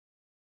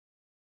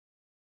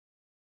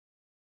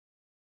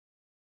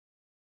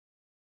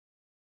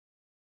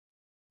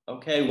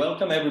Okay,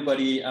 welcome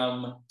everybody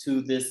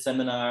to this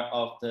seminar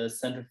of the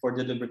Center for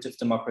Deliberative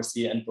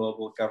Democracy and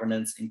Global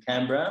Governance in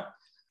Canberra.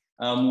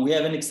 We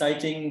have an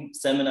exciting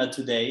seminar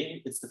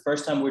today. It's the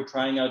first time we're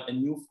trying out a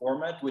new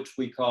format, which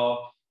we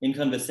call In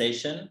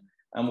Conversation.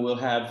 We'll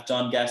have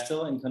John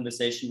Gastil in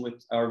conversation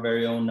with our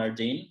very own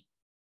Nardine.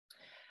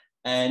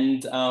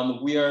 And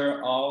we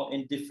are all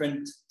in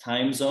different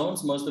time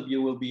zones. Most of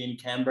you will be in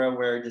Canberra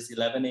where it is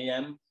 11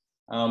 a.m.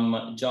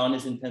 John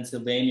is in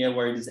Pennsylvania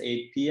where it is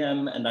 8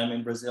 p.m. and I'm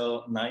in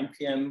Brazil 9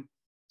 p.m.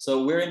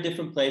 So we're in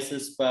different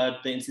places, but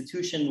the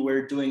institution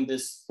we're doing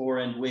this for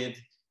and with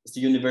is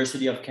the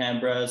University of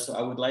Canberra. So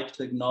I would like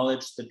to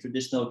acknowledge the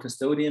traditional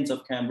custodians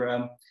of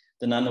Canberra,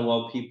 the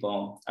Ngunnawal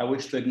people. I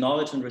wish to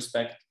acknowledge and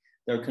respect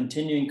their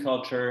continuing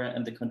culture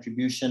and the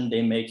contribution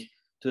they make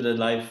to the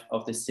life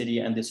of the city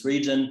and this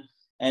region.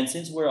 And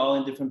since we're all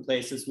in different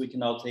places, we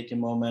can all take a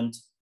moment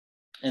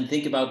and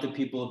think about the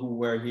people who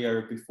were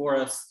here before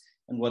us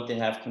and what they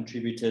have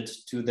contributed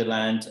to the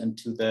land and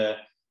to the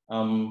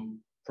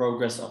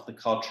progress of the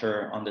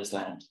culture on this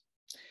land.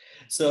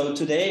 So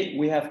today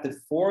we have the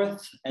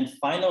fourth and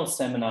final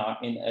seminar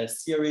in a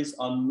series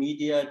on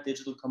media,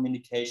 digital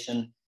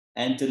communication,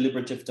 and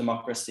deliberative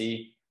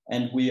democracy.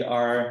 And we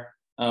are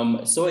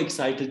so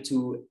excited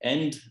to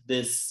end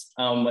this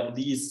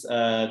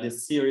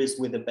series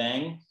with a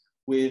bang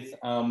with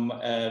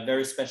a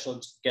very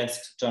special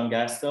guest, John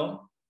Gastil.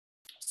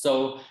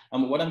 So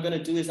what I'm going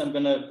to do is I'm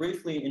going to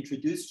briefly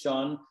introduce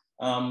John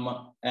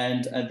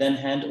and then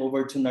hand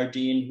over to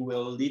Nardine, who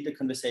will lead the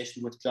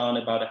conversation with John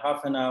about a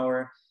half an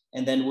hour,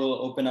 and then we'll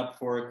open up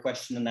for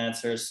question and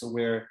answers. So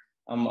we're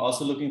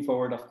also looking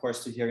forward, of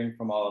course, to hearing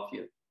from all of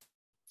you.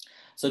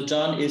 So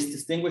John is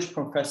Distinguished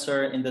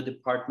Professor in the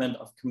Department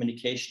of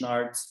Communication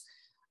Arts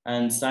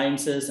and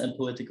Sciences and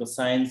Political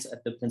Science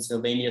at the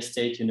Pennsylvania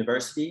State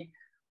University,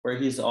 where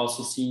he's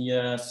also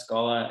Senior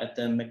Scholar at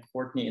the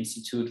McCourtney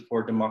Institute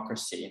for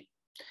Democracy.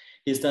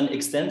 He's done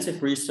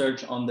extensive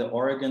research on the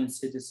Oregon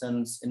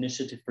Citizens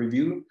Initiative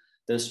Review,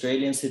 the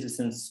Australian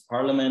Citizens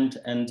Parliament,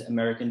 and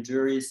American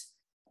juries,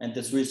 and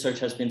this research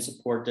has been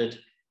supported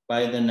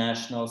by the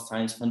National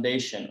Science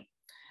Foundation.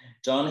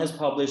 John has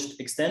published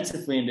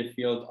extensively in the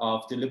field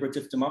of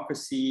deliberative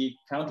democracy,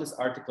 countless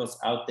articles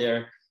out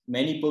there,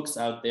 many books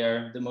out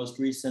there. The most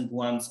recent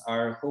ones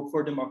are Hope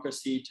for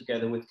Democracy,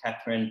 together with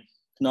Katherine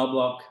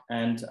Knobloch,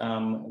 and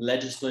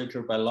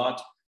Legislature by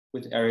Lot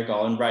with Erik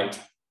Olin Wright.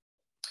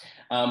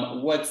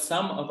 What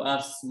some of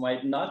us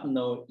might not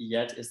know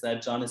yet is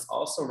that John is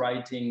also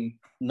writing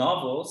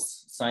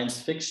novels, science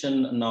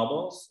fiction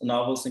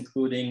novels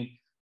including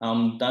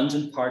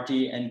Dungeon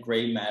Party and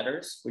Grey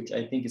Matters, which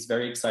I think is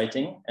very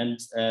exciting and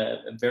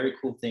a very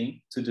cool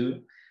thing to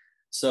do.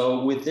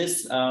 So with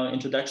this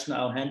introduction,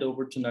 I'll hand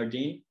over to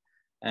Nardine,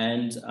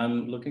 and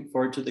I'm looking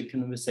forward to the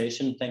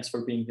conversation. Thanks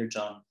for being here,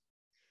 John.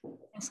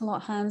 Thanks a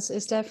lot, Hans.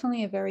 It's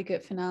definitely a very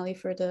good finale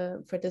for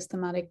this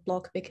thematic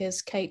block,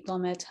 because Kate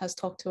Lomet has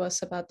talked to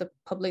us about the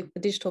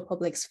digital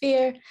public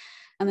sphere,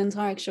 and then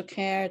Tarek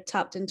Shoker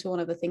tapped into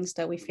one of the things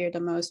that we fear the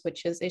most,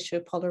 which is issue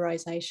of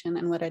polarization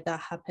and whether that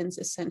happens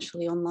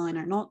essentially online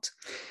or not.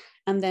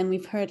 And then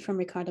we've heard from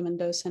Ricardo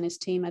Mendoza and his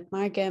team at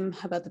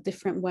Margem about the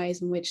different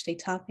ways in which they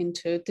tap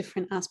into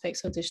different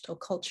aspects of digital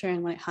culture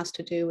and what it has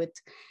to do with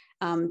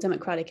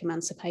democratic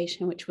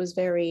emancipation, which was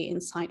very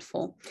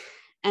insightful.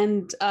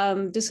 And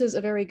this is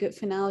a very good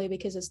finale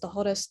because it's the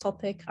hottest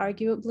topic,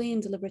 arguably,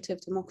 in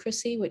deliberative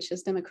democracy, which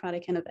is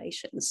democratic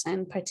innovations,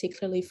 and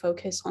particularly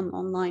focus on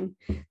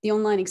the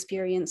online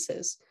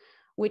experiences,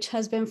 which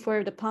has been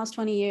for the past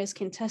 20 years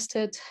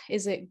contested.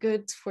 Is it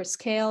good for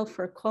scale,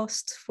 for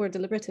cost, for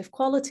deliberative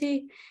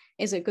quality?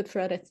 Is it good for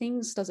other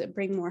things? Does it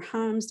bring more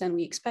harms than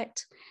we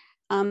expect?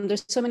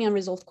 There's so many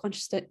unresolved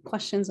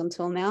questions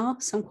until now.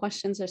 Some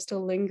questions are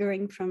still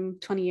lingering from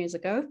 20 years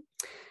ago.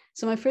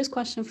 So my first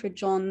question for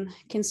John,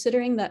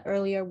 considering that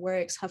earlier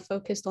works have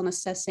focused on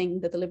assessing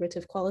the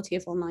deliberative quality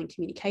of online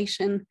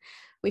communication,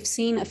 we've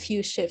seen a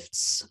few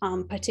shifts,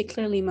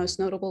 particularly most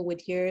notable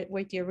with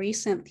your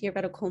recent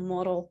theoretical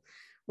model,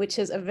 which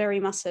is a very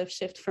massive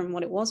shift from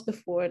what it was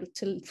before,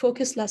 to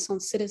focus less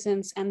on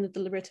citizens and the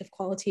deliberative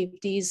quality of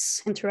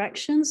these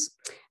interactions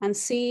and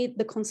see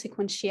the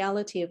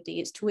consequentiality of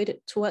these, to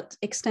what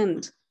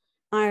extent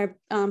are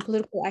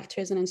political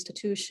actors and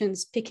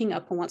institutions picking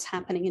up on what's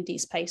happening in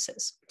these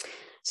spaces.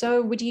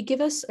 So would you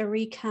give us a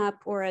recap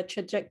or a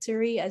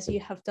trajectory, as you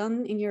have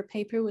done in your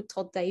paper with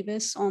Todd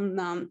Davis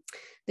on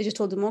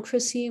digital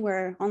democracy,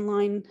 where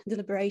online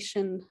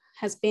deliberation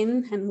has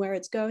been and where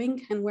it's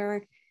going, and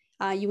where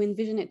you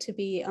envision it to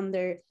be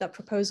under that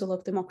proposal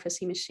of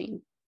democracy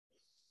machine?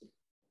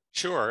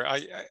 Sure.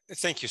 I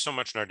thank you so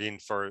much,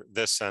 Nardine, for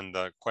this and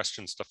the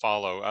questions to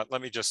follow.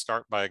 Let me just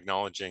start by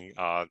acknowledging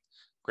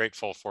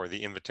grateful for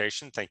the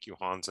invitation. Thank you,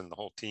 Hans, and the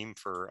whole team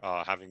for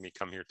having me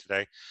come here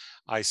today.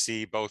 I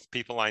see both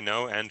people I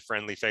know and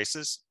friendly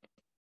faces.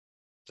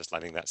 Just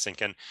letting that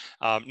sink in.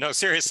 No,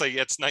 seriously,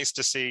 it's nice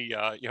to see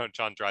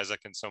John Dryzak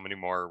and so many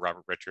more,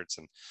 Robert Richards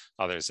and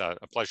others. A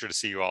pleasure to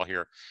see you all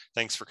here.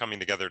 Thanks for coming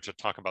together to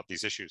talk about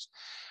these issues.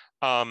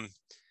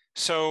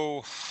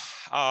 So,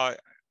 I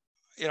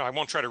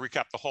won't try to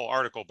recap the whole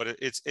article, but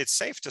it's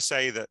safe to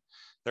say that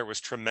there was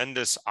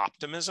tremendous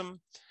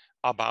optimism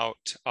about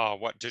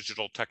what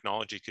digital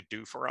technology could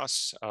do for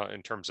us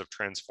in terms of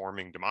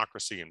transforming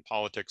democracy and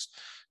politics,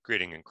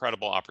 creating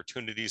incredible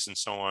opportunities, and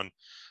so on.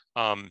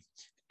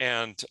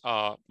 And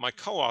my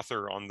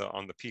co-author on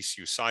the piece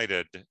you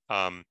cited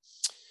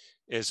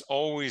is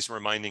always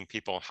reminding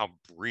people how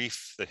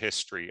brief the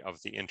history of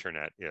the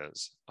internet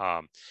is,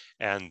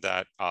 and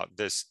that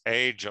this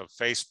age of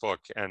Facebook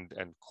and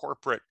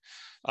corporate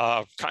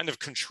kind of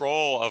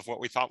control of what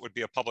we thought would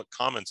be a public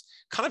commons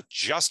kind of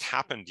just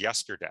happened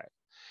yesterday.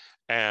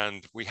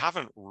 And we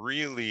haven't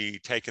really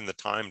taken the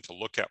time to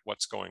look at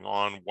what's going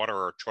on, what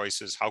are our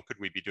choices, how could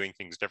we be doing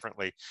things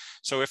differently.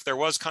 So if there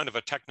was kind of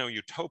a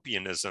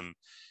techno-utopianism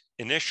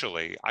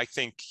initially, I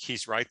think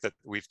he's right that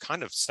we've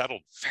kind of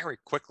settled very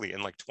quickly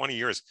in like 20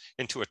 years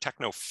into a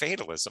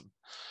techno-fatalism,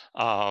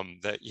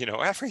 that,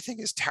 everything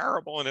is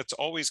terrible and it's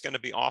always going to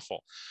be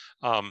awful.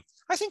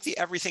 I think the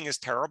everything is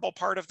terrible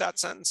part of that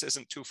sentence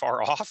isn't too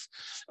far off,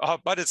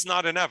 but it's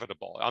not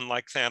inevitable.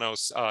 Unlike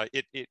Thanos,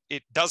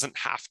 it doesn't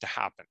have to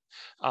happen.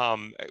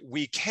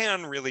 We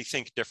can really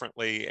think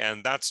differently,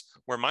 and that's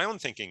where my own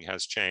thinking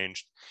has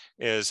changed.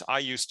 Is I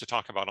used to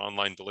talk about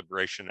online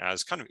deliberation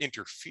as kind of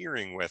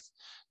interfering with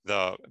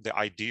the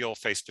ideal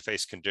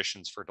face-to-face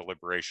conditions for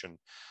deliberation.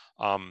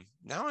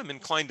 Now I'm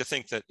inclined to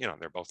think that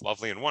they're both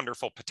lovely and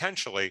wonderful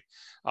potentially,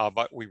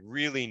 but we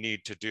really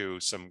need to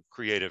do some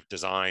creative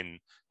design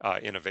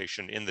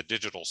innovation in the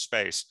digital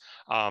space.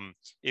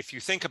 If you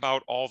think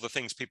about all the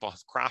things people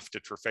have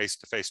crafted for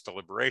face-to-face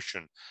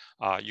deliberation,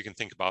 you can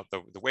think about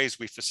the ways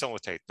we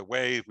facilitate, the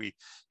way we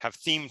have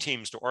theme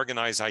teams to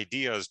organize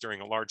ideas during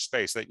a large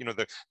space, that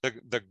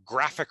the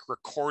graphic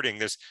recording.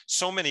 There's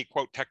so many,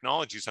 quote,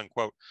 technologies,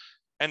 unquote.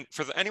 And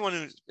for anyone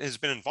who has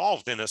been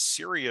involved in a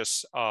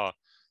serious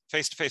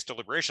face-to-face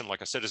deliberation,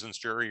 like a citizen's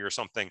jury or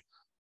something,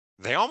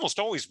 they almost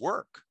always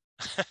work.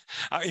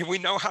 I mean, we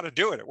know how to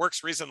do it. It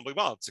works reasonably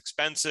well. It's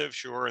expensive,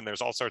 sure, and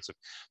there's all sorts of,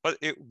 but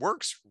it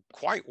works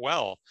quite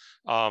well.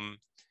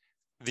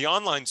 The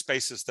online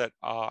spaces that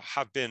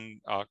have been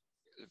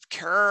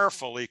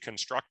carefully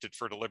constructed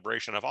for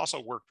deliberation have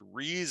also worked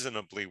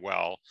reasonably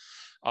well.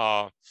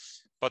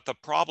 But the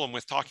problem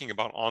with talking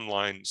about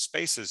online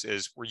spaces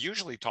is we're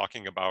usually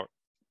talking about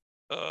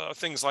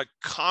things like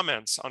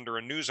comments under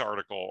a news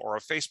article or a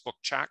Facebook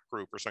chat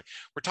group or something.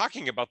 We're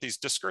talking about these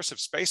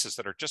discursive spaces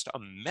that are just a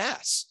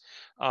mess.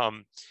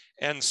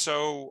 And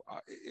so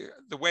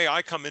the way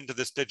I come into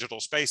this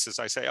digital space is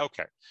I say,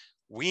 okay,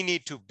 we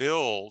need to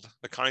build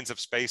the kinds of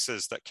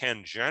spaces that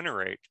can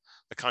generate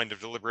the kind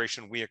of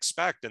deliberation we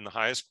expect in the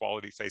highest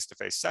quality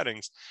face-to-face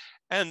settings.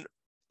 And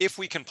if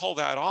we can pull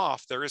that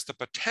off, there is the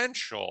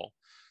potential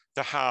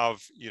to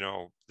have,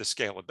 the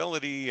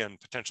scalability and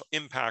potential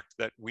impact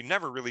that we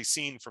never really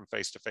seen from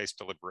face-to-face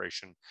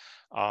deliberation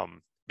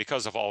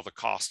because of all the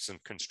costs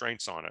and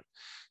constraints on it.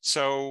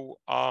 So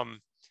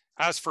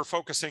as for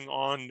focusing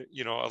on,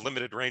 a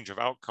limited range of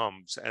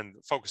outcomes and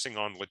focusing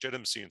on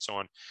legitimacy and so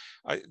on,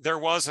 there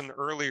was an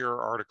earlier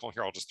article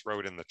here, I'll just throw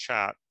it in the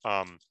chat,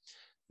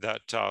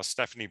 that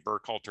Stephanie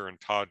Burkhalter and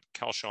Todd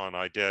Kelshaw and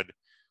I did,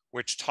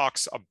 which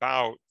talks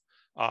about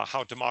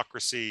how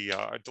democracy,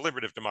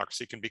 deliberative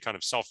democracy, can be kind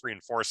of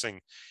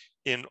self-reinforcing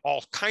in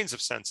all kinds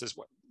of senses.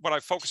 What I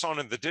focus on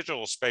in the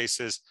digital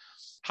space is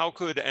how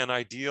could an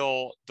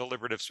ideal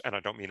deliberative, and I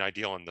don't mean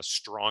ideal in the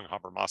strong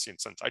Habermasian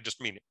sense, I just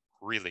mean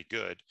really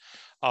good,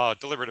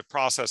 deliberative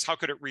process, how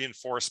could it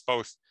reinforce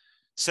both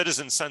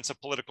citizens' sense of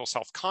political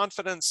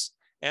self-confidence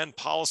and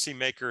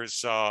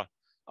policymakers'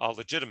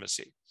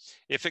 legitimacy?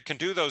 If it can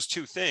do those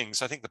two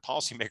things, I think the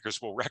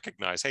policymakers will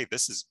recognize, hey,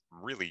 this is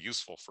really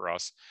useful for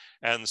us.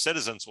 And the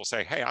citizens will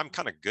say, hey, I'm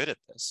kind of good at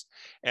this.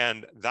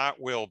 And that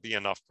will be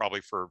enough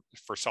probably for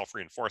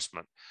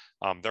self-reinforcement.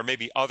 There may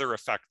be other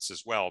effects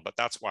as well, but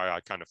that's why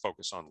I kind of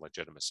focus on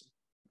legitimacy.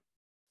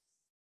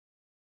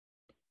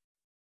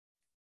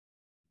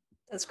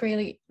 That's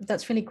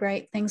really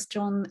great. Thanks,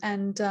 John.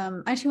 And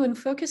actually, when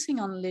focusing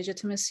on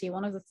legitimacy,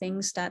 one of the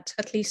things that,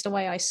 at least the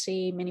way I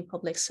see many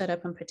publics set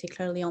up, and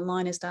particularly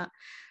online, is that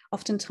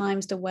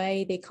oftentimes the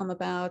way they come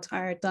about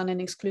are done in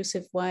an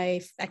exclusive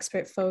way,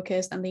 expert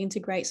focused, and they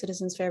integrate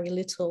citizens very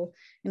little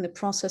in the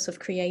process of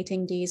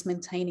creating these,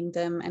 maintaining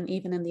them, and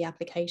even in the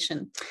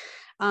application.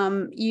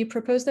 You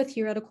proposed a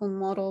theoretical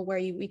model where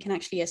we can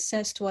actually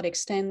assess to what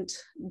extent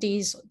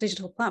these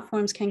digital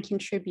platforms can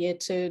contribute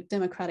to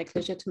democratic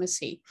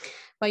legitimacy.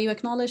 But you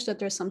acknowledge that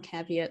there are some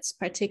caveats,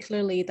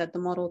 particularly that the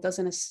model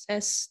doesn't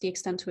assess the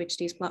extent to which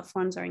these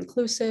platforms are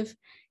inclusive,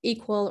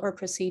 equal, or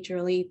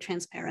procedurally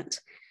transparent.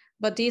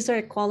 But these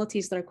are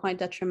qualities that are quite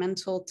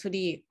detrimental to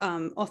the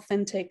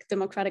authentic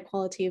democratic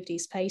quality of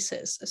these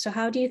spaces. So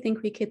how do you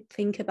think we could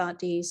think about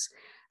these?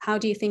 How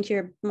do you think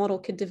your model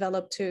could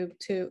develop to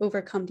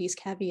overcome these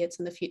caveats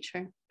in the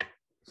future?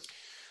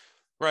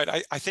 Right,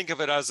 I think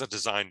of it as a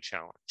design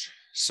challenge.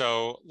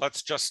 So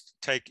let's just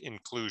take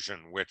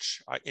inclusion,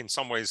 which in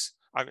some ways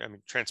I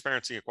mean,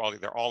 transparency, equality,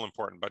 they're all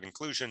important, but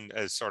inclusion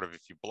is sort of,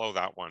 if you blow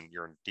that one,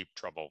 you're in deep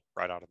trouble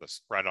right out of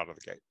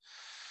the gate.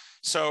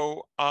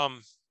 So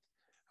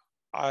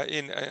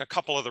in a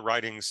couple of the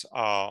writings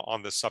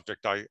on this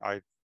subject,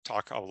 I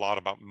talk a lot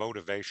about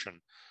motivation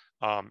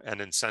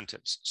and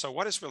incentives. So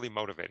what is really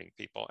motivating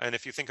people? And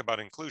if you think about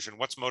inclusion,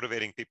 what's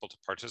motivating people to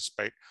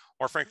participate,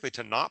 or frankly,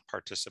 to not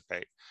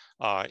participate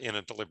in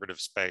a deliberative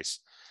space?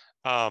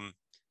 Once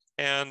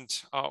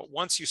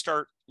you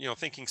start,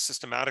 thinking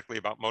systematically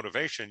about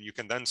motivation, you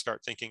can then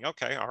start thinking,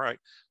 okay, all right,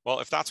 well,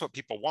 if that's what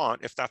people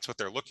want, if that's what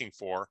they're looking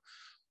for,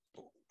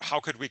 how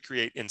could we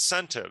create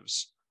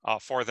incentives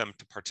for them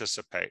to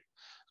participate?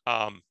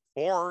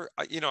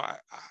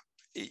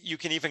 You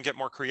can even get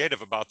more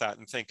creative about that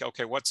and think,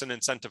 okay, what's an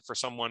incentive for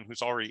someone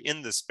who's already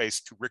in this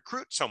space to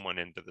recruit someone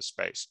into the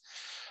space?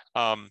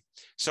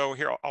 So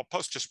here, I'll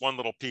post just one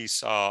little piece.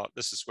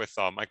 This is with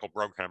Michael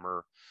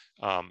Broghammer.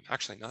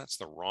 Actually, no, that's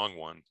the wrong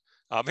one.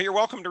 But you're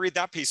welcome to read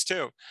that piece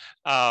too.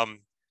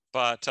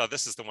 But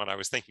this is the one I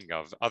was thinking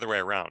of, other way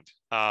around.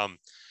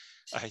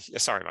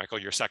 Sorry, Michael,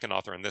 you're second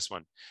author in this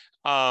one.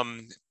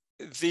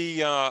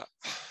 Think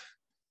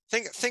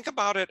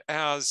about it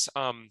as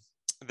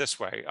this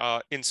way.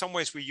 In some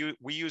ways, we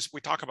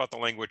talk about the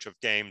language of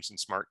games and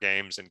smart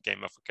games and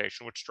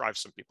gamification, which drives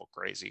some people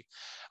crazy.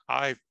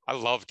 I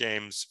love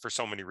games for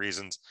so many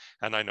reasons,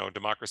 and I know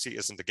democracy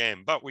isn't a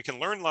game, but we can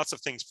learn lots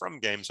of things from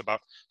games about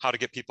how to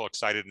get people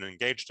excited and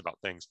engaged about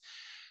things.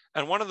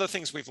 And one of the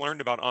things we've learned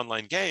about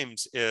online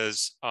games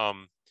is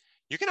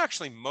you can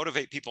actually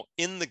motivate people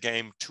in the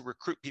game to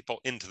recruit people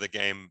into the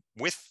game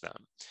with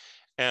them.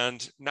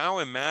 And now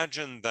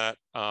imagine that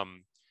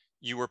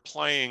you were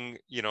playing,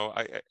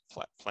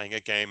 playing a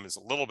game is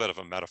a little bit of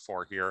a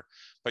metaphor here,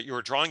 but you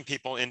were drawing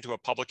people into a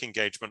public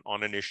engagement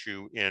on an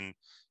issue in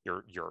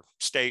your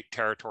state,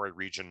 territory,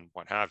 region,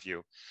 what have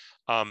you.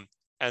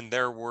 And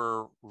there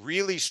were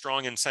really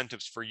strong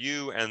incentives for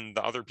you and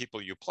the other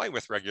people you play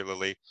with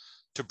regularly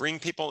to bring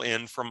people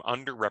in from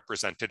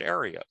underrepresented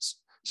areas.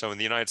 So in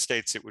the United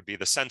States, it would be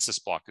the census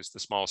block is the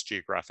smallest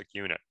geographic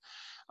unit.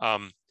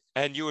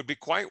 And you would be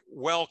quite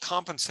well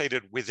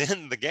compensated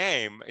within the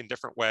game in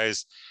different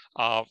ways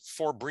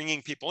for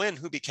bringing people in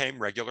who became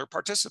regular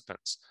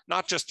participants,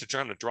 not just to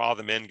try to draw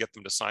them in, get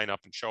them to sign up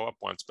and show up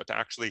once, but to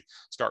actually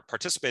start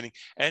participating.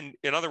 And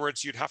in other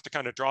words, you'd have to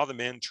kind of draw them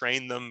in,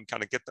 train them,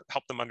 kind of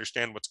help them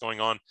understand what's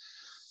going on.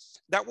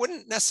 That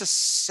wouldn't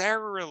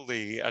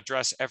necessarily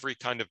address every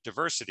kind of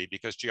diversity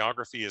because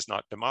geography is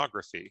not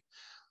demography.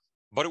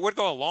 But it would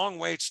go a long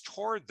ways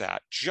toward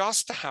that,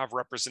 just to have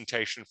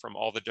representation from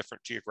all the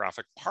different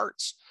geographic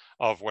parts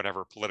of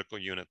whatever political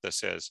unit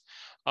this is.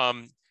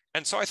 And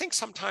so I think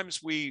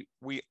sometimes we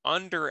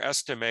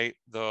underestimate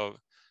the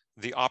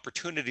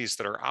opportunities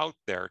that are out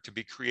there to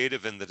be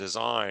creative in the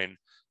design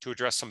to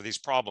address some of these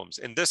problems.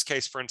 In this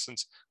case, for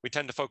instance, we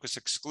tend to focus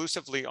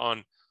exclusively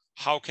on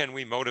how can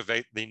we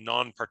motivate the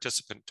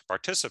non-participant to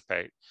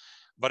participate.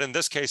 But in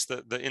this case,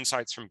 the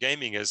insights from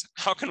gaming is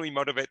how can we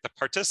motivate the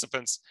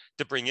participants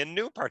to bring in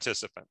new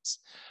participants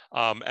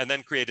and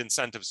then create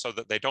incentives so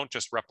that they don't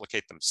just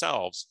replicate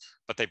themselves,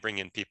 but they bring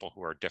in people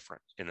who are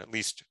different in at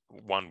least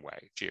one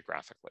way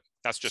geographically.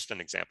 That's just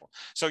an example.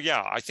 So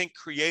yeah, I think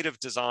creative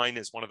design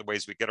is one of the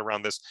ways we get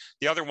around this.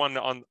 The other one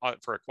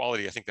for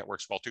equality, I think that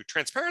works well too.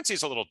 Transparency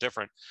is a little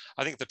different.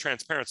 I think the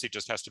transparency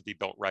just has to be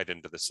built right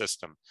into the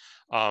system.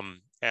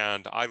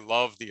 And I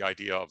love the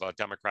idea of a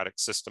democratic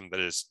system that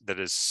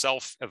is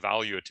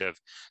self-evaluative.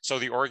 So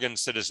the Oregon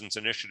Citizens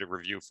Initiative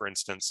Review, for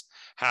instance,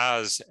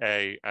 has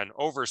an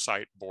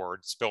oversight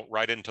board built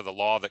right into the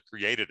law that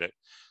created it.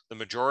 The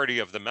majority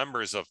of the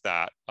members of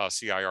that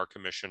CIR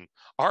commission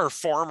are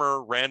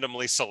former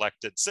randomly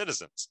selected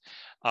citizens.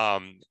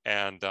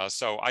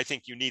 So I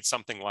think you need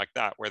something like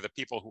that, where the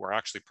people who are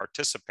actually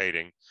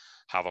participating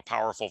have a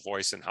powerful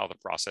voice in how the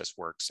process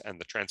works, and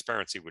the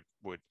transparency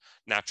would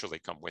naturally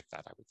come with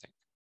that, I would think.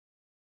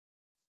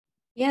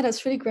 Yeah,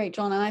 that's really great,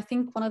 John. And I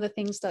think one of the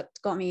things that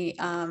got me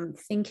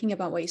thinking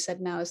about what you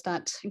said now is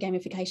that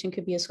gamification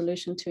could be a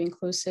solution to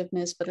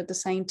inclusiveness, but at the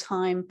same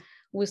time,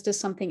 was this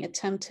something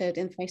attempted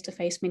in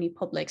face-to-face mini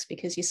publics?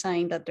 Because you're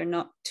saying that they're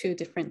not two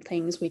different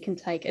things we can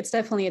take. It's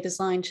definitely a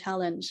design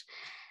challenge.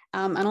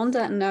 And on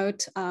that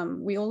note,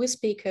 we always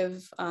speak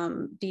of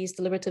these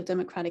deliberative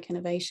democratic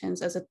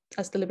innovations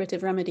as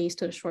deliberative remedies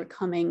to the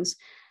shortcomings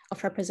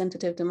of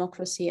representative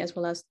democracy, as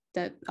well as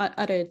the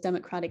other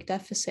democratic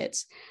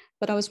deficits.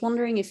 But I was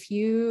wondering if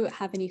you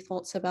have any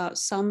thoughts about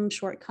some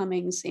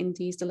shortcomings in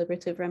these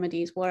deliberative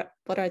remedies. What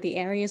are the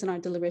areas in our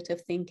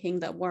deliberative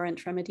thinking that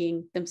weren't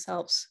remedying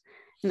themselves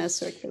in a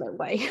circular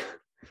way?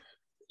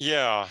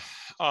 Yeah,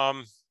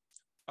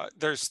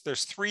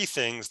 there's three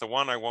things. The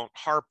one I won't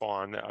harp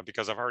on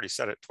because I've already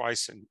said it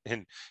twice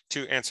in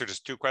to answer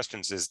just two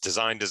questions is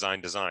design,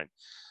 design, design.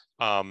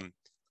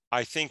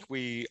 I think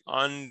we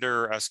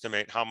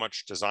underestimate how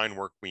much design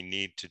work we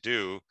need to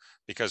do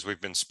because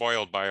we've been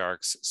spoiled by our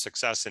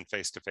success in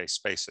face-to-face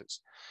spaces.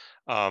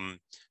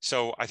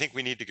 So I think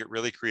we need to get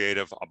really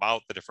creative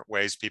about the different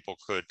ways people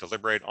could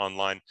deliberate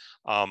online.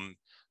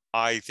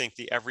 I think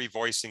the Every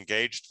Voice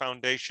Engaged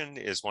Foundation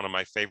is one of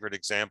my favorite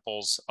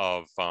examples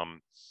of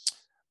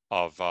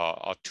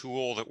a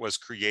tool that was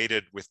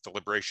created with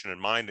deliberation in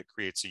mind. It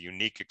creates a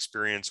unique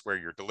experience where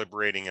you're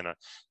deliberating in a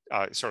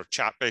sort of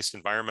chat-based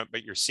environment,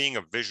 but you're seeing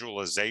a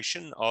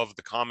visualization of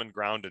the common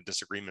ground and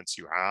disagreements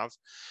you have.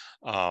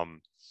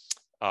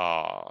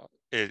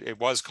 It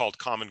was called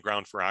Common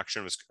Ground for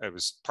Action. It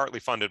was partly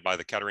funded by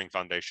the Kettering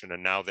Foundation,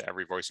 and now the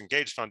Every Voice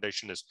Engaged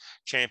Foundation is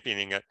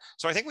championing it.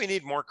 So I think we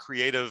need more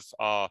creative,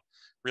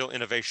 real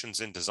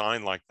innovations in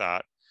design like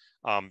that.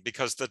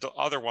 Because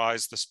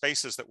otherwise the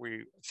spaces that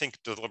we think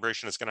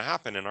deliberation is going to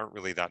happen in aren't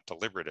really that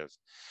deliberative.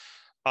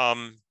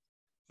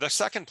 The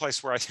second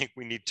place where I think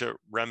we need to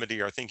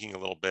remedy our thinking a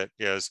little bit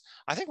is,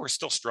 I think we're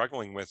still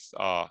struggling with,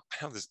 I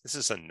know this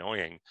is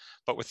annoying,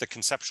 but with the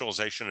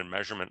conceptualization and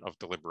measurement of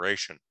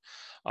deliberation.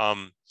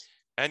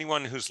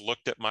 Anyone who's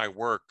looked at my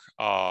work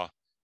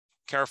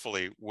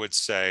carefully would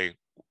say,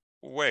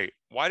 wait,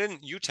 why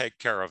didn't you take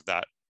care of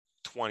that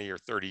 20 or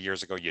 30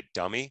 years ago, you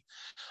dummy?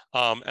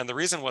 And the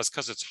reason was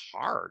because it's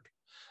hard.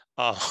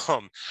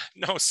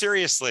 No,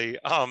 seriously,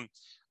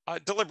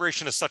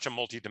 deliberation is such a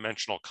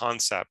multidimensional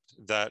concept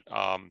that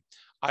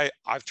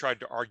I've tried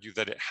to argue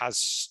that it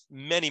has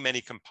many,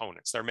 many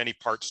components. There are many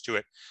parts to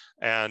it.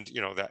 And,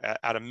 you know,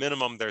 at a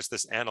minimum, there's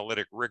this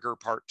analytic rigor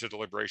part to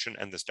deliberation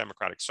and this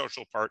democratic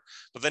social part.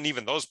 But then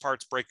even those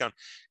parts break down.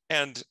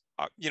 And,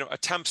 you know,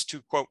 attempts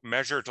to, quote,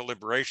 measure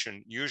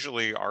deliberation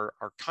usually are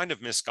kind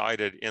of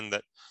misguided in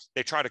that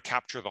they try to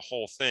capture the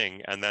whole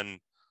thing and then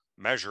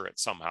measure it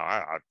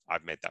somehow.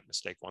 I've made that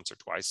mistake once or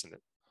twice, and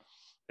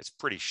it's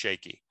pretty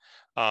shaky.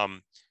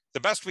 The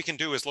best we can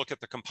do is look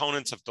at the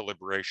components of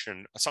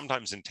deliberation,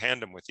 sometimes in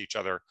tandem with each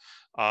other.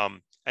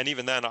 And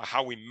even then,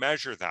 how we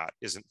measure that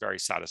isn't very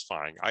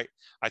satisfying.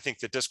 I think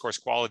the Discourse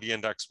Quality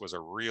Index was a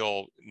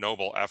real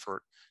noble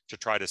effort to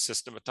try to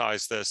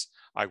systematize this.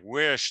 I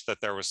wish that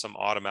there was some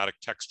automatic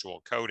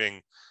textual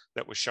coding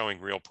that was showing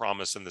real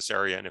promise in this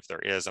area. And if there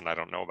is, and I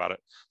don't know about it,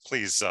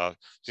 please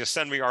just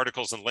send me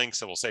articles and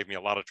links. It will save me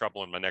a lot of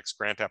trouble in my next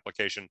grant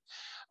application.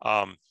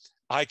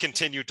 I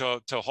continue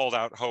to hold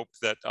out hope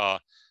that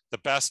the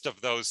best of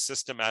those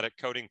systematic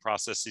coding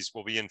processes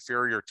will be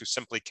inferior to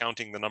simply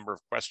counting the number of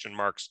question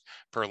marks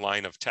per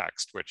line of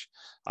text, which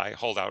I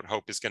hold out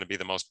hope is going to be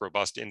the most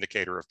robust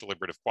indicator of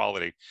deliberative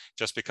quality,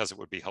 just because it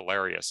would be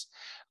hilarious.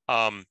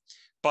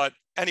 But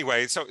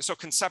anyway, so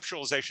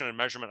conceptualization and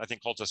measurement, I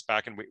think, holds us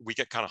back, and we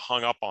get kind of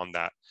hung up on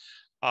that.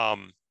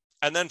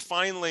 And then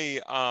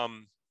finally,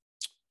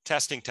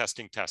 testing.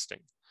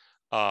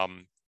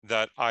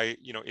 That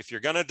you know, if you're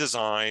going to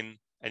design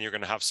and you're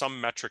going to have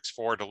some metrics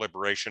for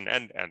deliberation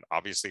and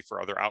obviously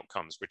for other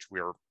outcomes, which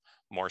we're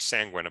more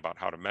sanguine about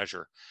how to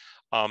measure,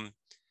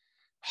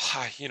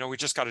 you know, we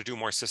just got to do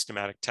more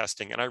systematic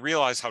testing. And I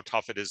realize how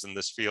tough it is in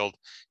this field.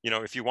 You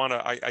know, if you want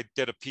to, I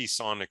did a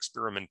piece on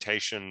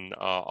experimentation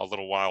a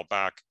little while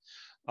back,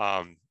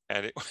 and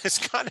it was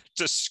kind of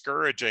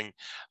discouraging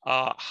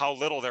how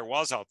little there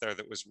was out there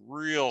that was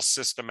real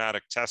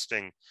systematic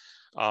testing.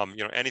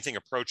 You know, anything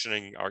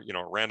approaching, you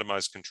know, a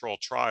randomized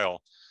controlled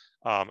trial.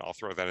 I'll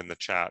throw that in the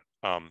chat,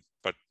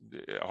 but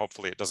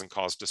hopefully it doesn't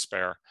cause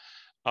despair.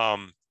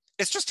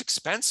 It's just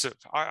expensive,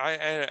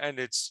 and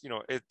it's, you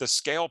know, the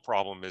scale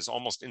problem is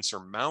almost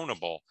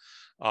insurmountable.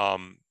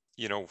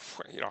 You know,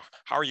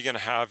 how are you going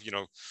to have, you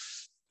know,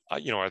 a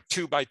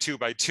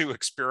 2x2x2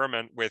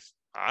 experiment with,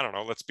 I don't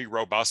know, let's be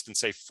robust and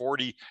say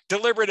 40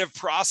 deliberative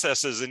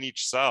processes in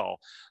each cell?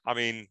 I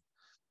mean,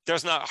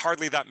 there's not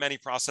hardly that many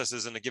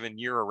processes in a given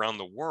year around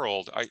the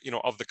world, you know,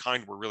 of the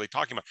kind we're really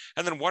talking about.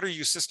 And then what are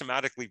you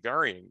systematically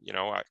varying? You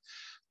know,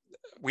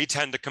 we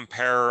tend to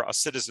compare a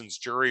citizen's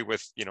jury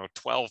with, you know,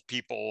 12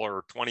 people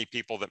or 20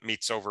 people that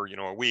meets over, you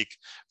know, a week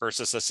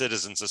versus a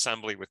citizen's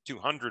assembly with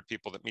 200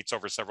 people that meets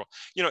over several,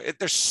 you know,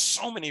 there's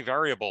so many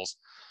variables.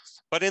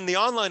 But in the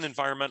online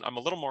environment, I'm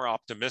a little more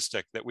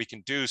optimistic that we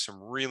can do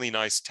some really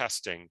nice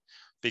testing,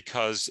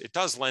 because it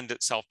does lend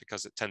itself,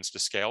 because it tends to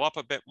scale up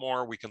a bit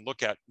more. We can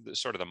look at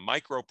sort of the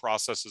micro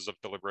processes of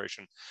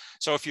deliberation.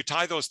 So if you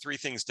tie those three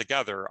things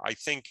together, I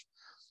think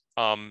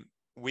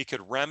we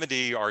could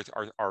remedy our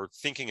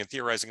thinking and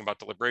theorizing about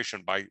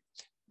deliberation by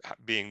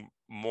being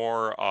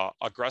more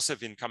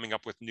aggressive in coming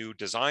up with new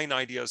design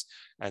ideas,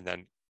 and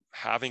then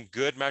having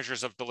good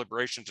measures of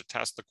deliberation to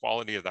test the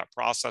quality of that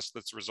process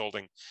that's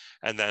resulting,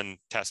 and then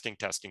testing.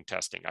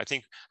 I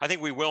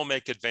think we will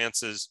make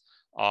advances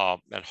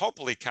and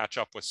hopefully catch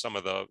up with some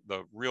of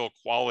the real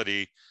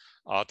quality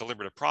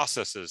deliberative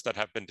processes that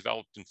have been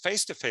developed in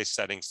face-to-face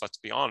settings, let's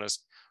be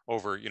honest,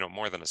 over, you know,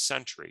 more than a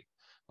century,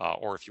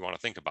 or if you want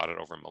to think about it,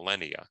 over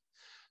millennia.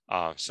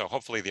 So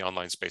hopefully the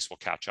online space will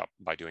catch up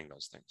by doing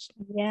those things.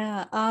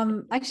 Yeah,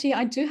 actually,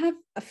 I do have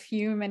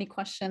many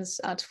questions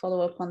to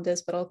follow up on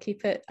this, but I'll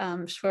keep it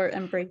short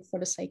and brief for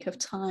the sake of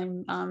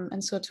time,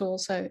 and so to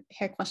also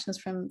hear questions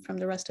from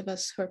the rest of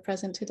us who are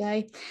present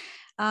today.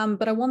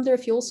 But I wonder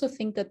if you also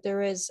think that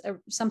there is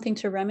something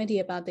to remedy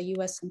about the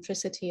US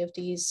centricity of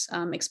these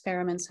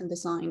experiments and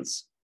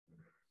designs.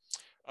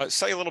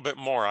 Say a little bit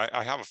more.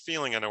 I have a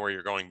feeling I know where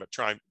you're going, but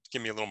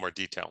give me a little more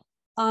detail.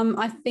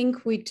 I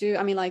think we do.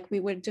 I mean, like we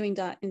were doing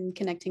that in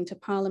Connecting to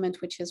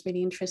Parliament, which is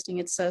really interesting.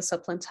 It's a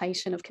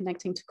supplantation of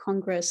Connecting to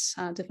Congress,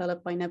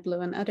 developed by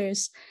Knobloch and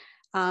others.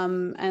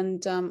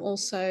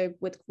 Also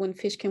when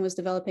Fishkin was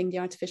developing the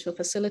artificial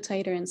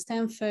facilitator in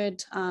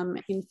Stanford,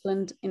 in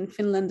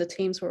Finland, the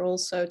teams were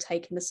also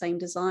taking the same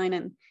design,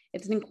 and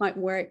it didn't quite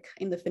work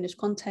in the Finnish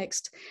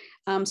context.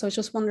 So I was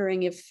just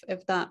wondering if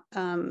that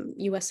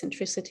US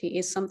centricity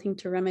is something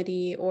to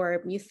remedy,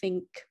 or you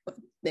think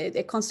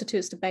it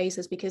constitutes the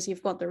basis because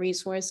you've got the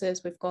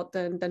resources, we've got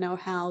the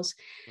know-hows,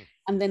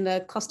 and then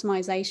the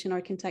customization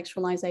or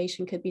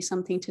contextualization could be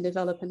something to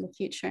develop in the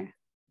future.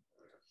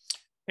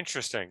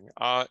 Interesting.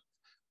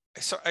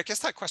 So I guess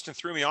that question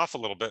threw me off a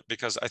little bit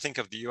because I think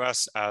of the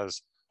US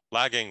as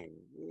lagging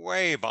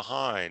way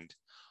behind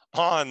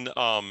on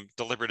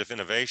deliberative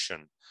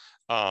innovation.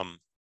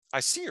 I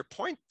see your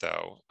point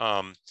though.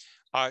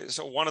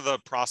 So one of the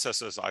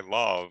processes I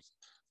love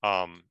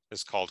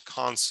is called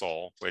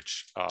Console,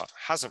 which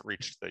hasn't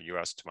reached the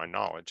US to my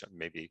knowledge.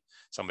 Maybe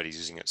somebody's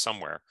using it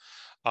somewhere.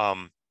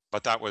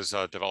 But that was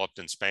developed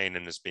in Spain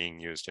and is being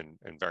used in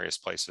various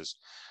places.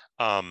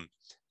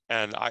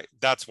 And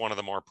that's one of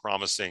the more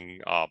promising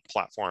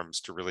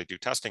platforms to really do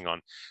testing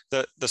on.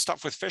 The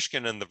stuff with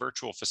Fishkin and the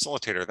virtual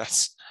facilitator,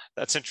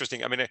 that's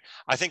interesting. I mean,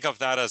 I think of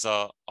that as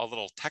a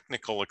little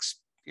technical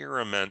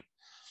experiment,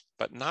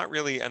 but not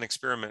really an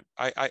experiment.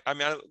 I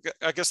mean,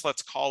 I guess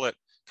let's call it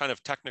kind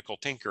of technical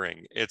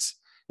tinkering. It's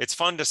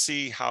fun to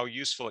see how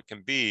useful it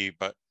can be,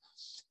 but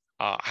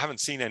I haven't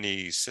seen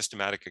any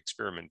systematic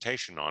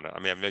experimentation on it. I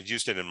mean, I've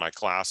used it in my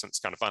class and it's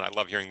kind of fun. I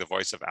love hearing the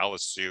voice of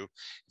Alice Sue.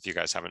 If you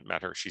guys haven't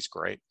met her, she's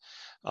great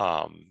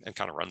and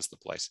kind of runs the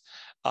place.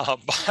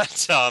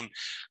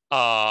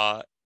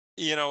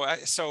 You know,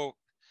 so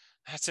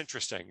that's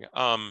interesting.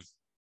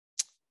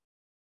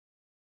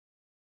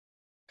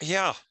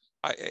 Yeah,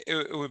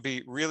 it would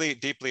be really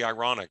deeply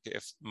ironic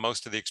if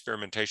most of the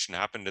experimentation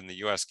happened in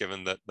the US,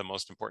 given that the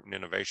most important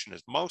innovation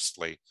is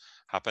mostly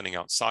happening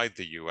outside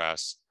the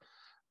US.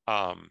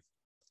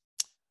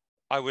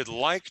 I would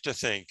like to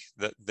think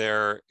that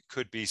there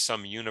could be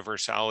some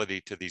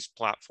universality to these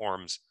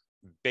platforms'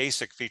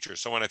 basic features.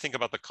 So when I think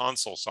about the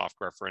console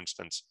software, for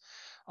instance,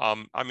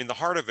 I mean, the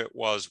heart of it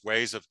was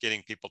ways of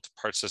getting people to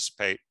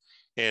participate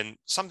in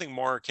something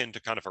more akin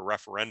to kind of a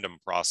referendum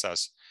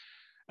process.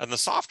 And the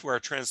software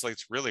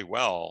translates really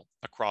well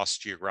across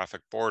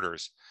geographic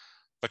borders.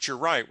 But you're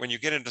right, when you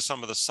get into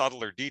some of the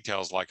subtler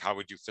details, like how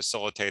would you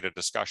facilitate a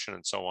discussion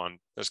and so on,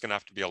 there's going to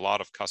have to be a lot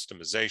of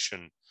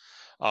customization.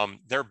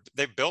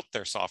 They've built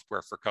their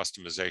software for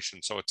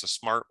customization, so it's a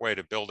smart way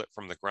to build it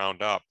from the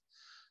ground up.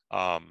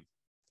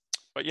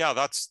 But yeah,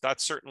 that's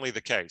certainly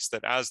the case,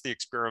 that as the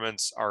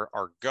experiments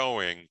are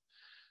going,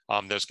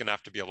 there's going to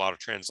have to be a lot of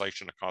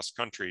translation across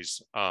countries.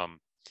 I'm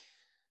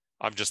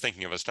just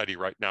thinking of a study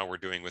right now we're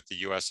doing with the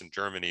US and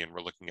Germany, and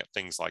we're looking at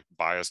things like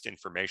biased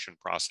information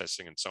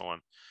processing and so on.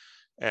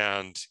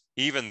 And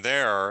even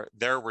there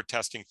we're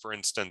testing, for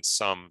instance,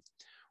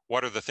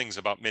 what are the things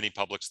about mini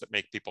publics that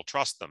make people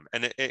trust them?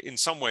 And in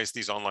some ways,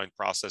 these online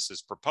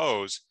processes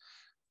propose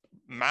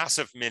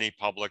massive mini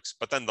publics,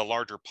 but then the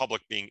larger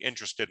public being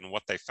interested in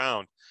what they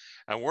found.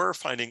 And we're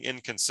finding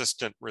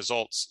inconsistent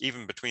results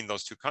even between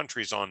those two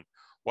countries on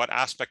what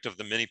aspect of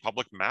the mini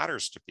public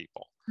matters to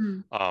people.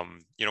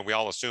 You know, we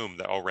all assume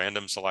that, oh,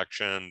 random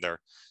selection,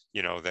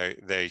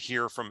 they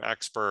hear from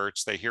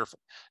experts, they hear from,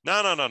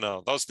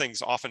 no, those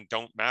things often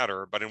don't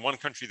matter, but in one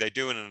country they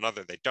do and in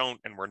another they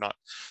don't, and we're not.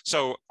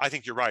 So I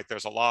think you're right,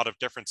 there's a lot of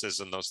differences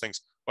in those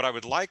things. What I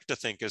would like to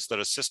think is that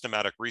a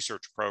systematic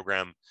research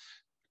program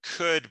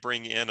could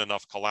bring in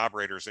enough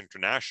collaborators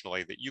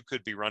internationally that you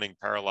could be running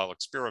parallel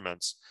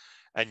experiments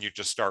and you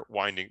start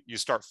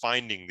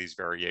finding these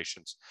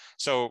variations.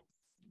 So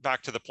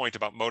back to the point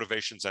about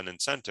motivations and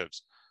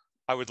incentives,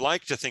 I would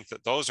like to think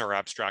that those are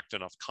abstract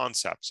enough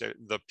concepts.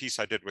 The piece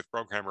I did with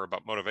Programmer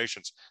about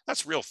motivations,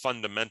 that's real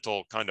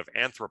fundamental kind of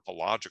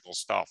anthropological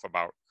stuff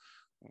about,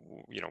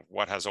 you know,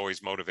 what has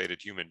always motivated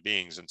human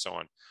beings and so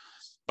on.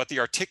 But the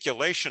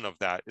articulation of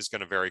that is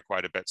going to vary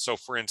quite a bit. So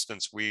for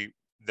instance,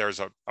 there's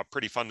a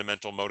pretty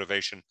fundamental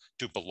motivation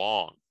to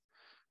belong,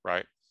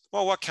 right?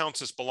 Well, what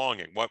counts as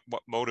belonging? What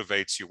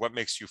motivates you? What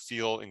makes you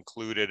feel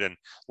included and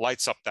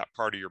lights up that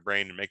part of your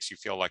brain and makes you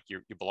feel like you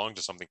belong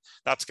to something?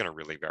 That's going to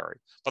really vary.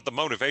 But the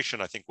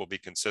motivation, I think, will be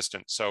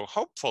consistent. So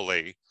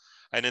hopefully,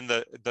 and in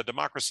the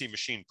Democracy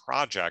Machine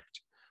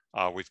project,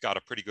 we've got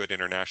a pretty good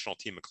international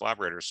team of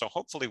collaborators. So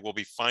hopefully we'll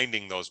be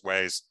finding those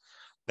ways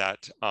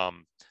that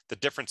the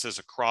differences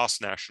across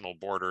national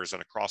borders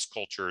and across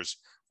cultures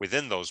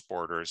within those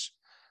borders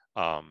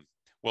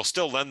will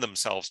still lend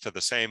themselves to the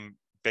same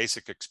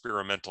basic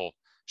experimental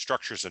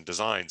structures and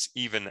designs,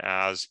 even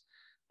as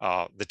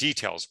the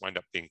details wind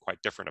up being quite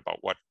different about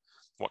what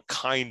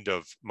kind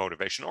of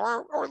motivation,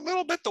 or a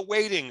little bit the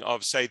weighting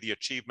of, say, the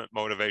achievement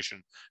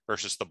motivation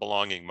versus the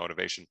belonging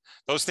motivation.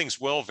 Those things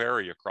will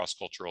vary across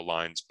cultural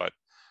lines, but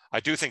I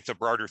do think the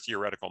broader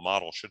theoretical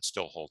model should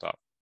still hold up.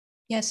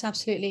 Yes,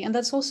 absolutely. And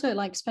that's also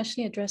like,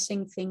 especially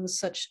addressing things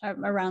such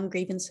around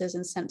grievances,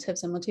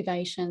 incentives, and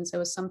motivations.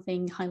 There was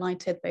something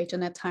highlighted by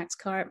Jeanette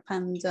Taxcarp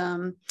and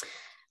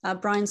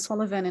Brian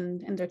Sullivan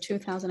in their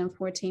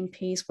 2014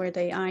 piece, where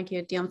they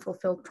argued the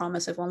unfulfilled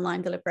promise of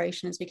online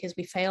deliberation is because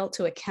we fail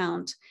to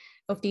account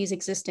of these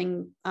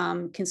existing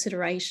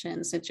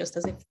considerations. It's just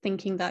as if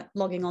thinking that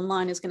logging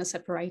online is going to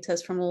separate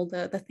us from all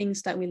the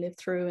things that we live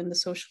through and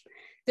the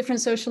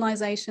different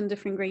socialization,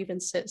 different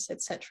grievances,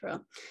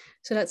 etc.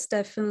 So that's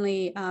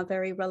definitely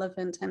very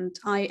relevant. And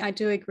I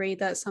do agree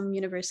that some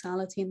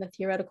universality in the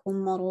theoretical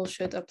model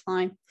should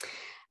apply.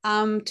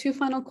 Two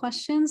final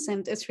questions,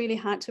 and it's really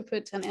hard to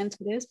put an end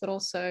to this, but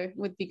also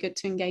would be good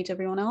to engage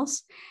everyone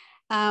else.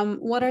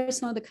 What are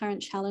some of the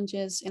current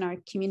challenges in our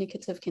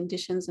communicative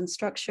conditions and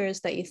structures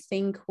that you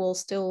think will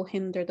still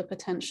hinder the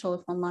potential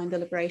of online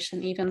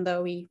deliberation, even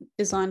though we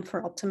designed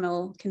for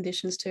optimal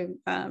conditions to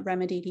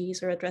remedy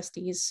these or address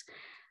these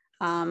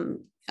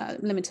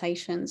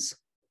limitations?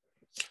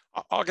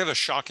 I'll give a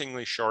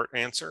shockingly short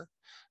answer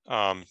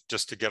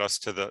just to get us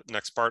to the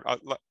next part,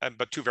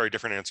 but two very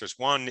different answers.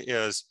 One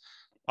is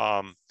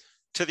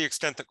to the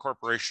extent that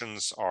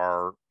corporations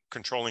are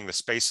controlling the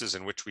spaces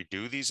in which we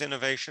do these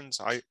innovations,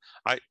 I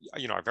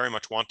very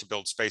much want to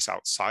build space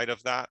outside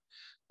of that,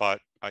 but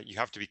you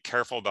have to be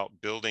careful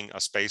about building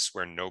a space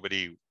where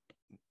nobody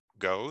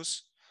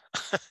goes.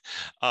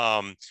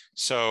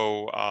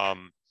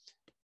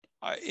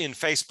 In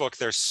Facebook,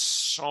 there's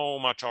so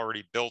much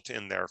already built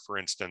in there, for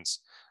instance,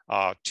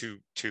 to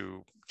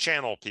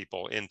channel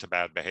people into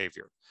bad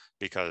behavior,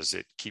 because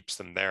it keeps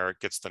them there, it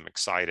gets them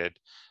excited,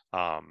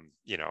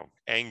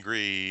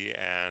 angry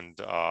and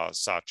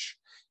such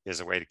is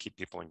a way to keep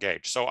people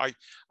engaged. So I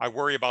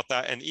worry about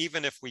that. And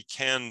even if we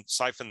can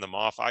siphon them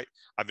off,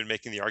 I've been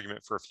making the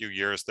argument for a few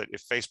years that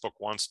if Facebook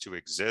wants to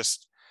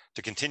exist,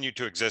 to continue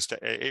to exist,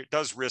 it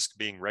does risk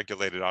being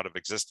regulated out of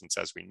existence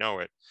as we know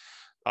it.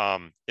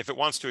 If it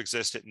wants to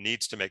exist, it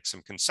needs to make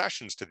some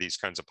concessions to these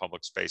kinds of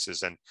public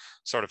spaces and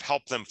sort of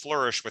help them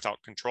flourish without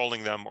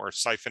controlling them or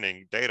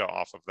siphoning data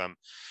off of them.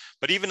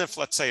 But even if,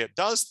 let's say, it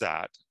does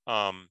that,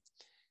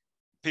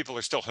 people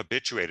are still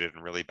habituated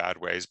in really bad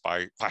ways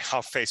by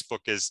how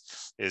Facebook is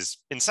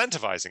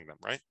incentivizing them,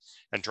 right?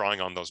 And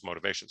drawing on those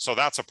motivations. So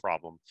that's a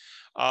problem.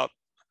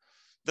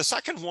 The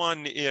second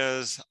one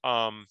is,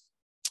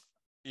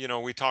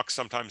 we talk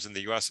sometimes in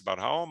the US about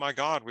how, oh my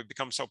God, we've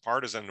become so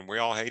partisan and we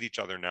all hate each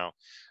other now.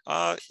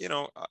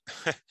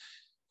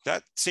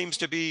 That seems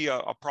to be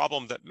a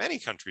problem that many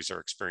countries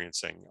are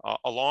experiencing,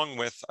 along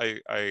with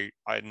a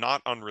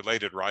not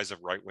unrelated rise of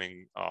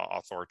right-wing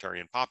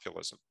authoritarian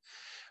populism.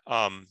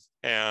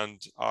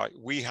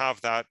 We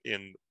have that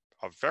in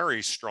a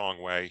very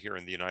strong way here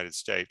in the United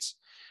States.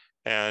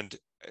 And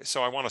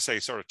so I want to say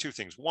sort of two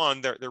things.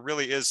 One, there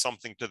really is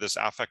something to this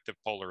affective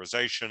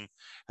polarization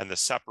and the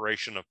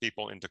separation of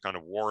people into kind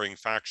of warring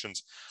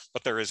factions,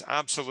 but there is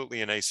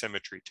absolutely an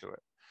asymmetry to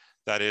it.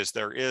 That is,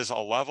 there is a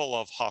level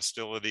of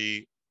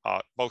hostility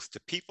both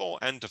to people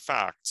and to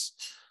facts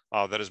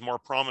that is more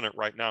prominent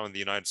right now in the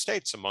United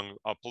States among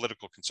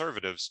political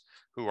conservatives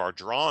who are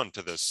drawn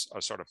to this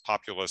sort of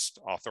populist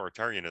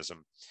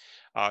authoritarianism.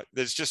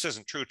 This just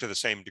isn't true to the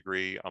same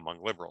degree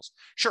among liberals.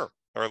 Sure,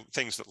 there are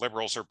things that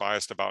liberals are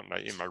biased about,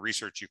 and in my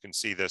research you can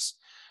see this,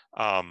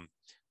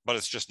 but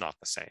it's just not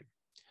the same.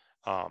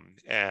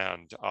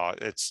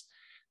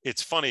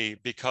 It's funny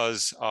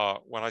because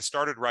when I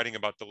started writing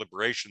about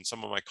deliberation,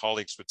 some of my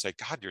colleagues would say,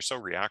 God, you're so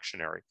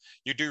reactionary.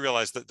 You do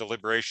realize that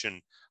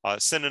deliberation,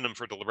 synonym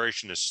for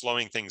deliberation is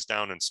slowing things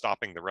down and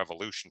stopping the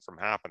revolution from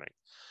happening.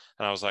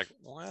 And I was like,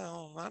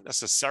 well, not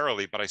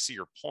necessarily, but I see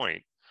your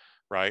point,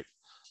 right?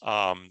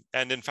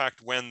 And in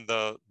fact, when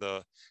the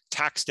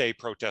tax day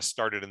protests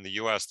started in the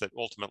US that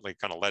ultimately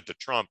kind of led to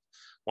Trump,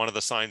 one of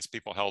the signs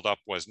people held up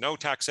was no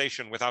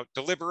taxation without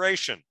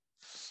deliberation.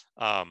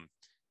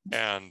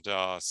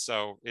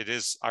 So it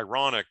is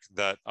ironic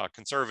that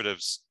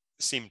conservatives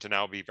seem to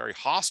now be very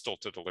hostile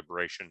to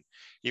deliberation,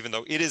 even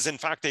though it is in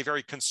fact a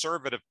very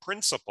conservative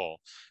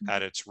principle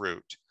at its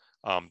root.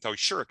 Though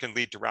sure, it can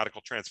lead to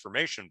radical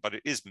transformation, but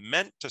it is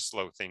meant to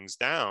slow things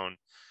down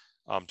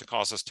to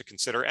cause us to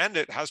consider. And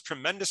it has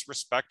tremendous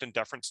respect and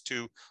deference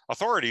to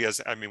authority.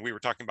 We were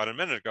talking about a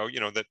minute ago,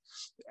 that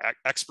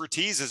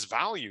expertise is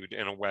valued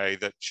in a way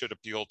that should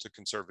appeal to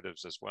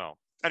conservatives as well.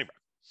 Anyway.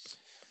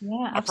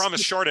 Yeah, I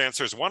promised short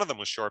answers. One of them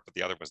was short, but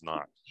the other was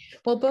not.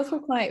 Well, both were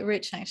quite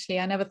rich, actually.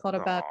 I never thought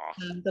about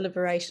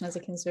deliberation as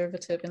a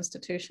conservative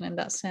institution in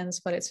that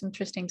sense, but it's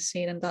interesting to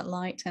see it in that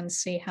light and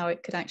see how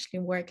it could actually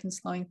work in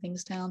slowing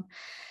things down.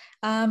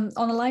 On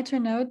a lighter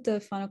note, the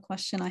final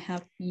question I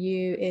have for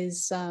you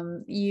is,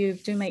 you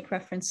do make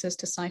references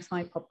to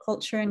sci-fi pop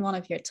culture in one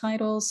of your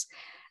titles.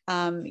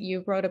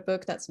 You wrote a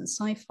book that's in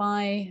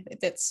sci-fi,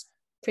 that's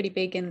pretty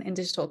big in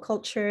digital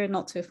culture,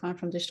 not too far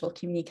from digital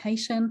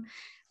communication.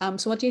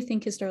 So what do you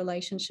think is the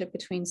relationship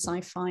between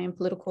sci-fi and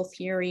political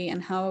theory,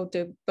 and how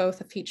do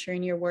both feature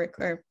in your work,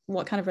 or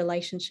what kind of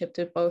relationship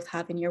do both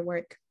have in your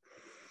work?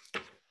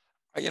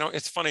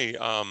 It's funny.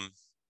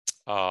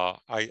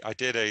 I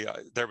did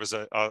there was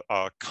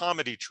a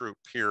comedy troupe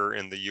here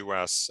in the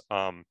US.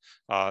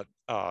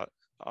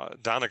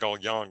 Donegal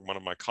Young, one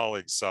of my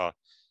colleagues,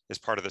 is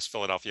part of this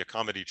Philadelphia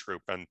comedy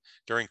troupe. And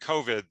during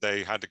COVID,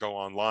 they had to go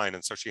online.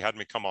 And so she had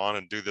me come on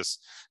and do this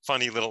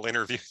funny little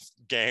interview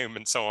game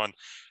and so on.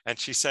 And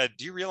she said,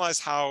 do you realize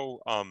how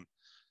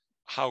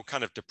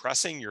kind of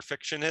depressing your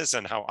fiction is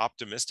and how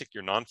optimistic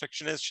your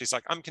nonfiction is? She's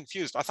like, I'm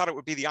confused. I thought it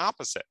would be the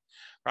opposite,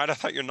 right? I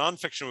thought your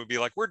nonfiction would be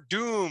like, we're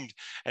doomed.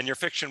 And your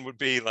fiction would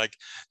be like,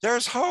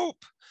 there's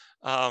hope.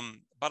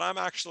 But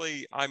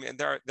I mean,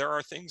 there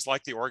are things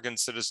like the Oregon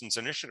Citizens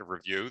Initiative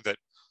Review that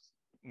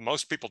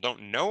most people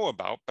don't know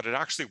about, but it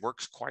actually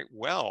works quite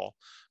well.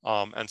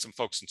 And some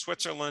folks in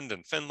Switzerland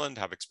and Finland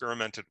have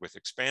experimented with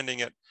expanding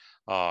it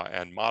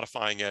and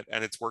modifying it,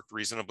 and it's worked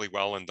reasonably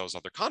well in those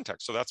other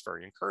contexts. So that's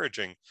very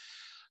encouraging.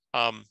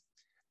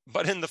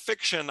 But in the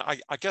fiction,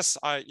 I guess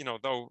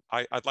though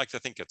I'd like to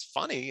think it's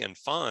funny and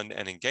fun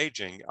and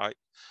engaging,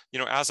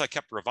 as I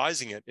kept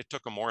revising it, it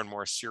took a more and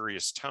more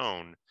serious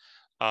tone.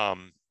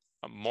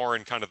 More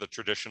in kind of the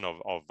tradition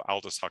of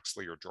Aldous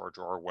Huxley or George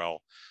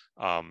Orwell,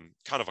 kind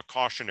of a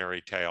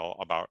cautionary tale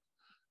about,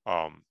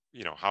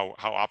 how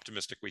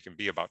optimistic we can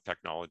be about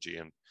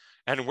technology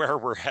and where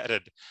we're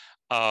headed.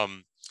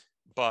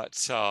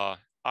 But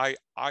I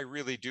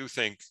really do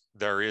think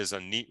there is a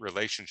neat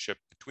relationship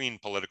between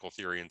political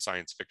theory and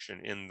science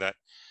fiction in that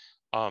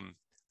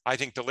I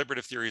think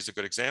deliberative theory is a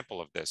good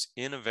example of this.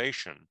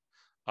 Innovation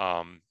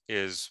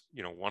is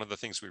one of the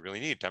things we really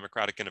need.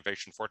 Democratic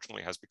innovation,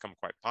 fortunately, has become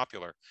quite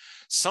popular.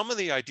 Some of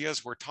the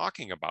ideas we're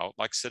talking about,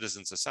 like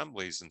citizens'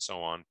 assemblies and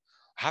so on,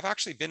 have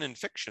actually been in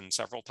fiction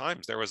several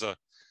times. There was a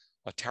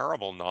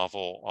terrible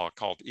novel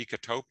called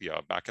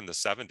Ecotopia back in the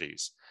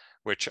 70s,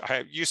 which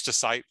I used to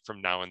cite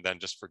from now and then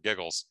just for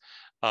giggles.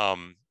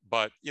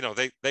 But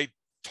they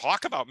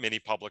talk about mini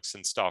publics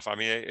and stuff. I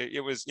mean,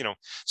 it was,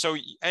 so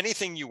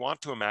anything you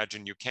want to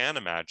imagine, you can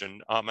imagine.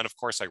 And of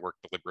course, I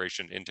worked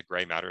deliberation into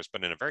gray matters,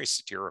 but in a very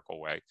satirical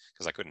way,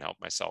 because I couldn't help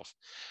myself.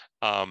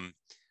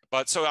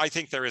 But so I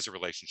think there is a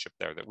relationship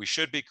there that we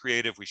should be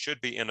creative, we should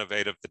be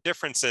innovative. The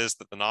difference is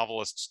that the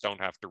novelists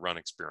don't have to run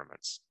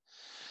experiments.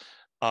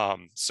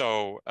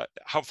 So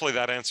hopefully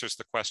that answers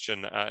the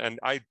question. And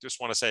I just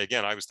want to say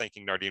again, I was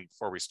thanking Nardine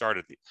before we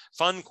started, the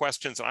fun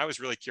questions, and I was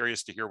really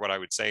curious to hear what I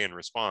would say in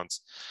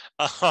response.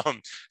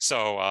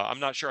 So I'm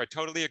not sure I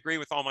totally agree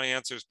with all my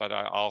answers, but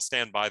I'll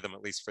stand by them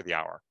at least for the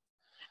hour.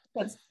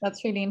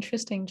 That's really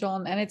interesting,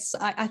 John. And it's,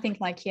 I think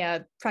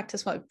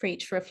practice what we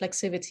preach,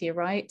 reflexivity,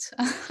 right?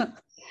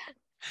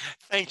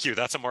 Thank you.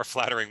 That's a more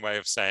flattering way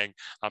of saying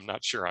I'm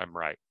not sure I'm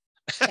right.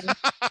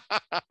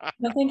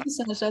 No, thank you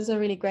so much. That's a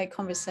really great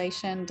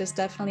conversation. There's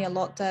definitely a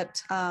lot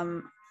that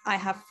I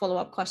have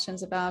follow-up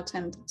questions about,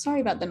 and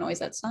sorry about the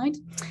noise outside.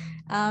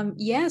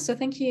 So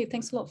thank you.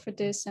 Thanks a lot for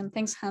this. And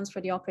thanks, Hans,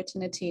 for the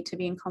opportunity to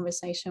be in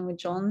conversation with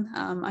John.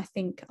 I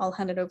think I'll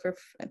hand it over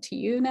to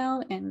you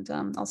now, and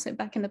I'll sit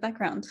back in the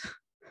background.